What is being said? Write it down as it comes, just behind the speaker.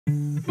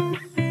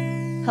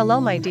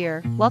Hello my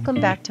dear, welcome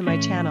back to my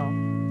channel.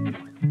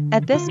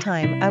 At this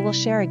time I will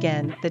share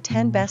again the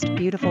 10 best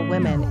beautiful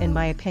women in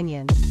my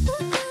opinion.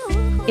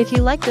 If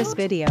you like this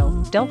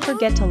video, don't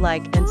forget to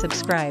like and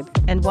subscribe,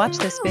 and watch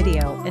this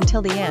video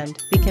until the end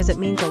because it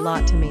means a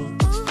lot to me.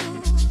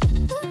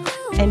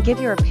 And give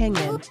your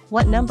opinion,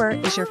 what number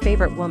is your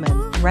favorite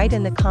woman, write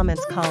in the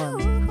comments column.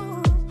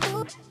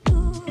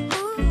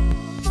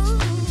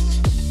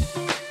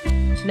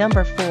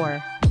 Number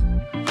 4.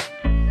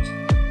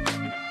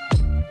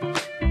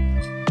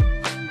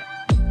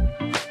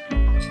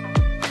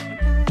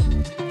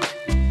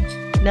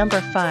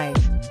 Number 5.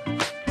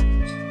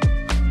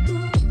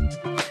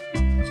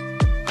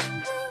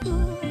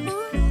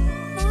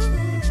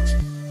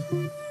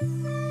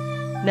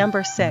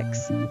 Number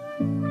 6.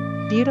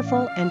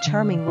 Beautiful and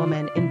charming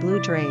woman in blue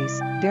dress,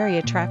 very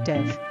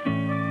attractive.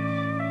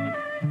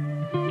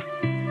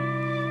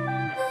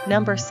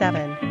 Number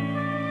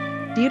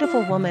 7.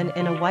 Beautiful woman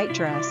in a white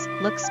dress,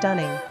 looks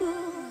stunning.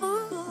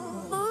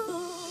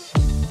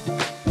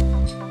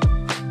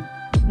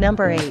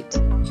 Number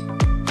 8.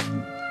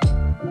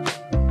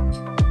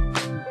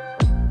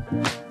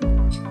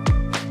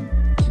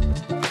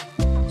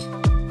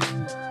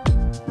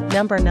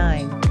 Number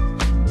 9.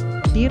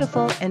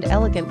 Beautiful and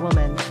elegant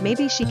woman,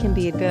 maybe she can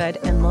be a good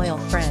and loyal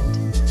friend.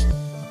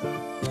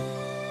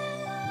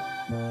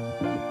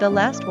 The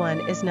last one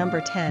is number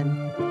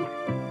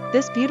 10.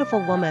 This beautiful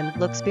woman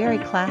looks very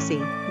classy,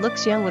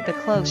 looks young with the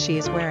clothes she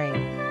is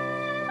wearing.